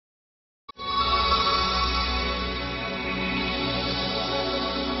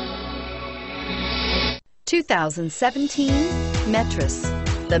2017 Metris.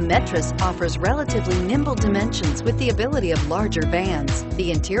 The Metris offers relatively nimble dimensions with the ability of larger vans.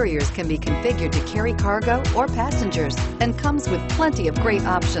 The interiors can be configured to carry cargo or passengers and comes with plenty of great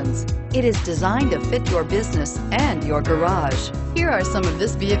options. It is designed to fit your business and your garage. Here are some of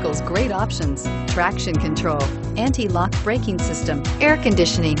this vehicle's great options: traction control, anti-lock braking system, air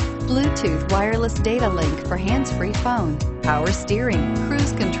conditioning, Bluetooth wireless data link for hands-free phone, power steering,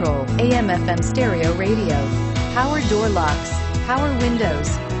 cruise control, AM/FM stereo radio, power door locks, power windows,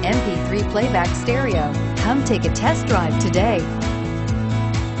 MP3 playback stereo. Come take a test drive today.